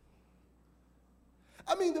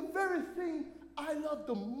 I mean, the very thing I love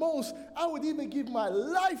the most, I would even give my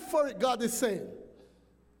life for it, God is saying.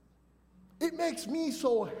 It makes me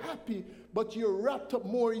so happy, but you're wrapped up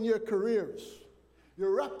more in your careers.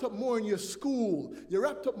 You're wrapped up more in your school. You're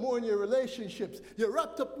wrapped up more in your relationships. You're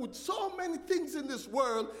wrapped up with so many things in this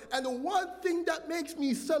world, and the one thing that makes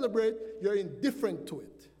me celebrate, you're indifferent to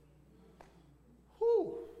it.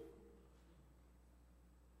 Whew.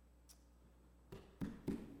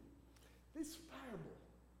 This parable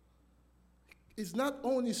is not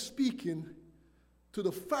only speaking to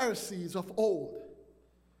the Pharisees of old,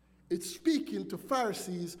 it's speaking to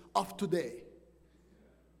Pharisees of today.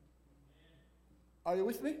 Are you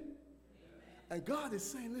with me? Amen. And God is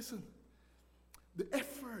saying, listen, the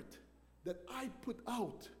effort that I put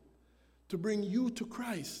out to bring you to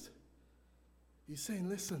Christ, He's saying,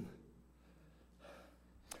 listen.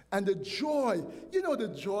 And the joy, you know the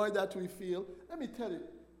joy that we feel. Let me tell you,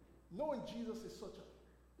 knowing Jesus is such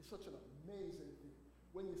an amazing thing.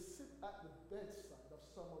 When you sit at the bedside of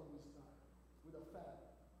someone who's died with a family,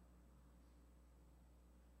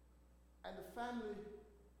 and the family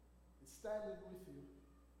is standing with you,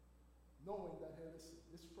 knowing that, hey, listen,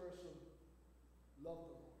 this person loved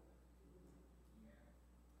the Lord.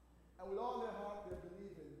 And with all their heart, they're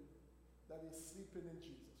believing that he's sleeping in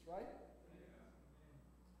Jesus, right?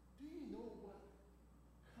 Do you know what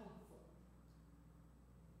comfort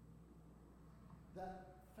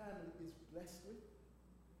that family is blessed with?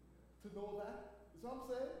 To know that? You know what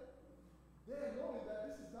I'm saying? They're knowing that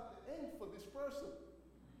this is not the end for this person.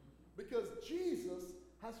 Because Jesus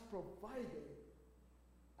has provided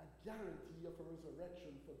a guarantee of a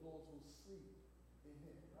resurrection for those who sleep in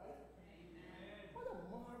Him, right? Amen. What a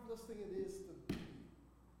marvelous thing it is to be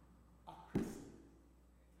a Christian.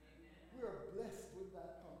 Amen. We are blessed with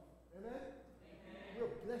that comfort. Amen? Amen.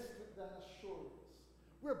 We're blessed with that assurance.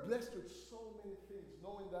 We're blessed with so many things,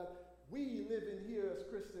 knowing that we live in here as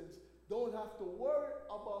Christians don't have to worry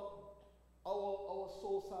about our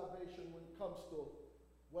soul salvation when it comes to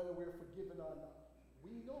whether we're forgiven or not.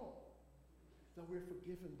 We know that we're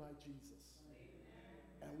forgiven by Jesus.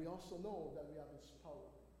 And we also know that we have his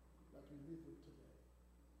power that we live with today.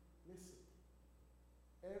 Listen,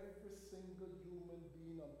 every single human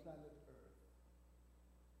being on planet Earth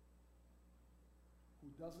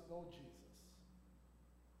who doesn't know Jesus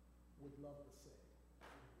would love the same.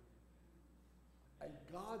 And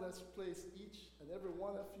God has placed each and every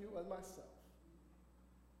one of you and myself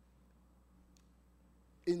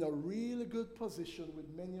in a really good position with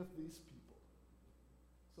many of these people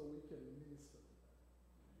so we can minister to them.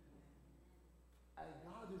 And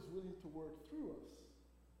God is willing to work through us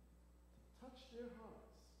to touch their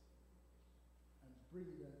hearts and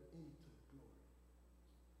bring them into glory.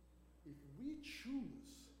 If we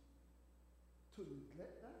choose to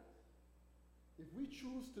neglect that, if we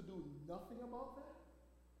choose to do nothing about that,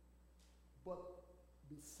 but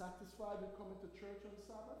be satisfied with coming to church on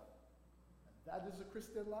Sabbath, and that is a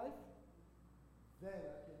Christian life, then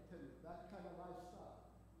I can tell you that kind of lifestyle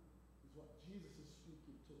is what Jesus is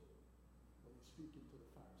speaking to when he's speaking to the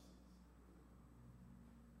Pharisees.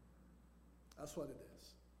 That's what it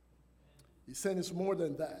is. He's saying it's more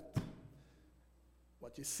than that.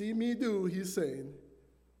 What you see me do, he's saying,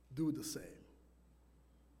 do the same.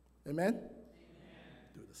 Amen? Amen.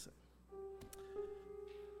 Do the same.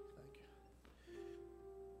 Thank you.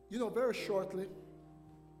 You know, very shortly,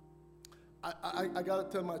 I got to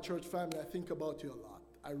tell my church family, I think about you a lot.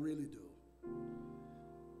 I really do.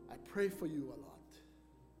 I pray for you a lot.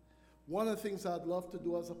 One of the things I'd love to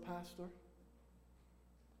do as a pastor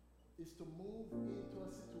is to move into a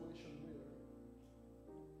situation where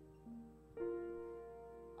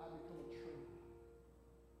I become a trainer.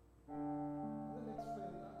 Let me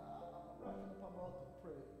explain. I'm wrapping up, I'm about to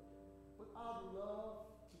pray. But I'd love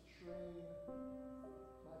to train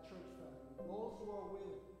my church family, those who are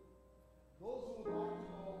willing, those who would like to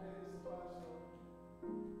know, okay, Mr. Pastor,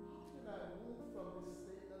 how can I move from this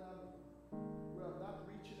state that I'm in, where I'm not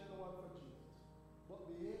reaching anyone for Jesus, but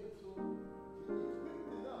be able to be equipped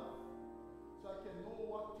enough so I can know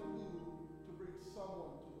what to do to bring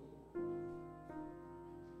someone to the Lord.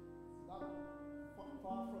 Not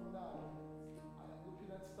far from now, I am looking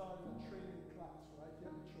at starting a training class right here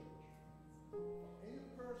at the church. For any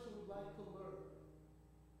person who would like to learn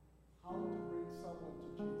how to bring someone to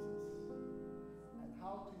Jesus and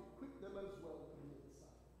how to equip them as well to be a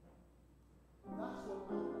disciple. That's what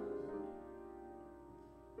I would like to do.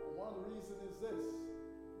 And one reason is this.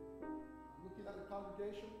 I'm looking at the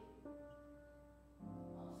congregation.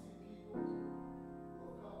 I've seen people who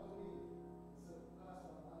have come to me and said,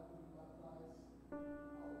 Pastor, I'd like to be baptized.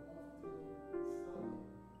 I would love to study.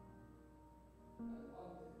 And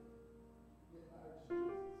one day, get married to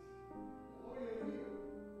Jesus. I know you're here,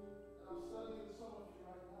 and I'm studying with some of you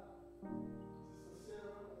right now. Sister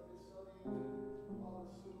Sarah, I've been studying with all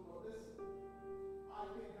the students. But listen, I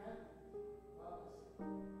can't handle it by myself.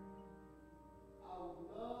 I would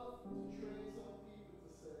love to train some people to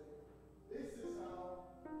say, this is how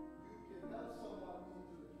you can help someone into the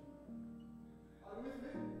kingdom. Are you with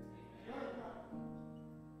me? Very practical.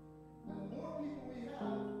 And the more people we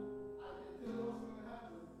have, I can tell you what's going to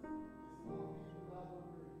happen is the more people God will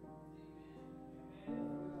bring.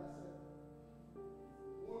 Remember what I said? The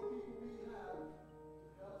more people we have to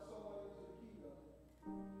help someone into the kingdom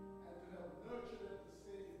and to help nurture them to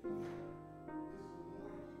stay in the kingdom is the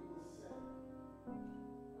more He will send.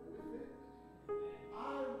 Are you with me? I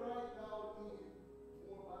right now need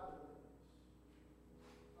more Bible readers.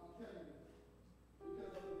 I'm telling you,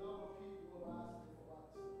 because of the number of people who have asked me for Bible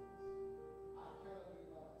studies. I cannot do it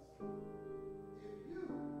by myself. If you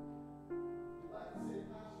would like to say,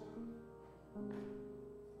 Pastor,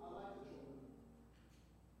 I'd like to join you.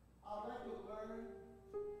 I'd like to learn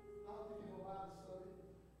how to give a Bible study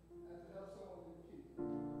and to help someone in the kingdom.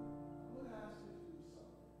 I'm going to ask you to do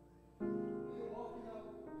something. When you're walking out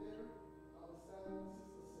there, I was standing with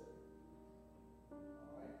Sister Sarah.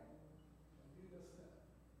 All right? And you just step.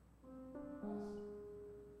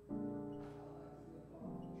 Pastor, I'd like to be a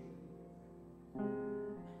part of the training.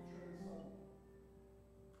 Train someone.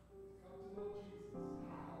 Come to know Jesus.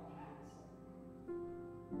 How to be a disciple.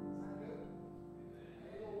 Is that good? And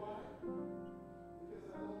you know why? Because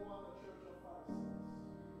I don't want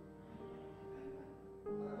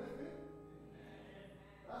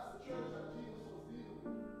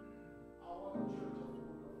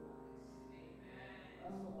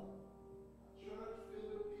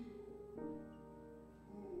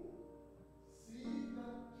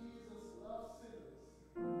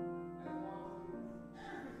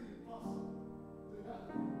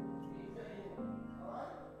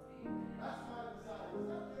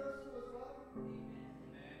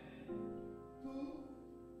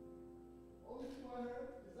Only two I heard.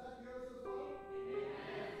 Is that yours as well? Let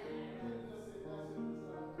me just say that's it. It's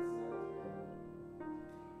not together.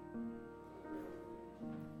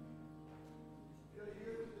 You're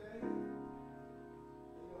here today, and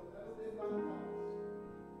you've never been baptized.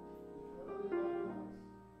 You've never been baptized.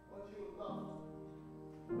 But you would love.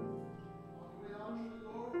 On your way out through the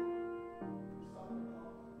door, you start to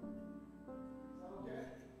call. Is that okay?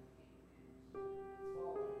 It's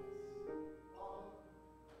all right. Father,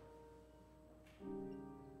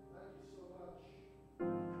 thank you so much.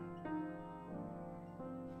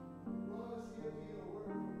 You brought us here to hear a word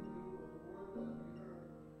from you, and the word that we heard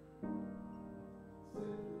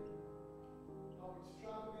simply how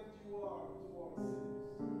extravagant you are to our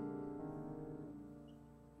sinners.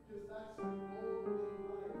 Because that's your goal in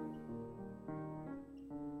life, to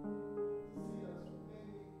see as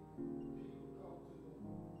many people come to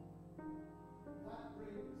know. That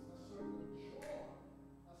brings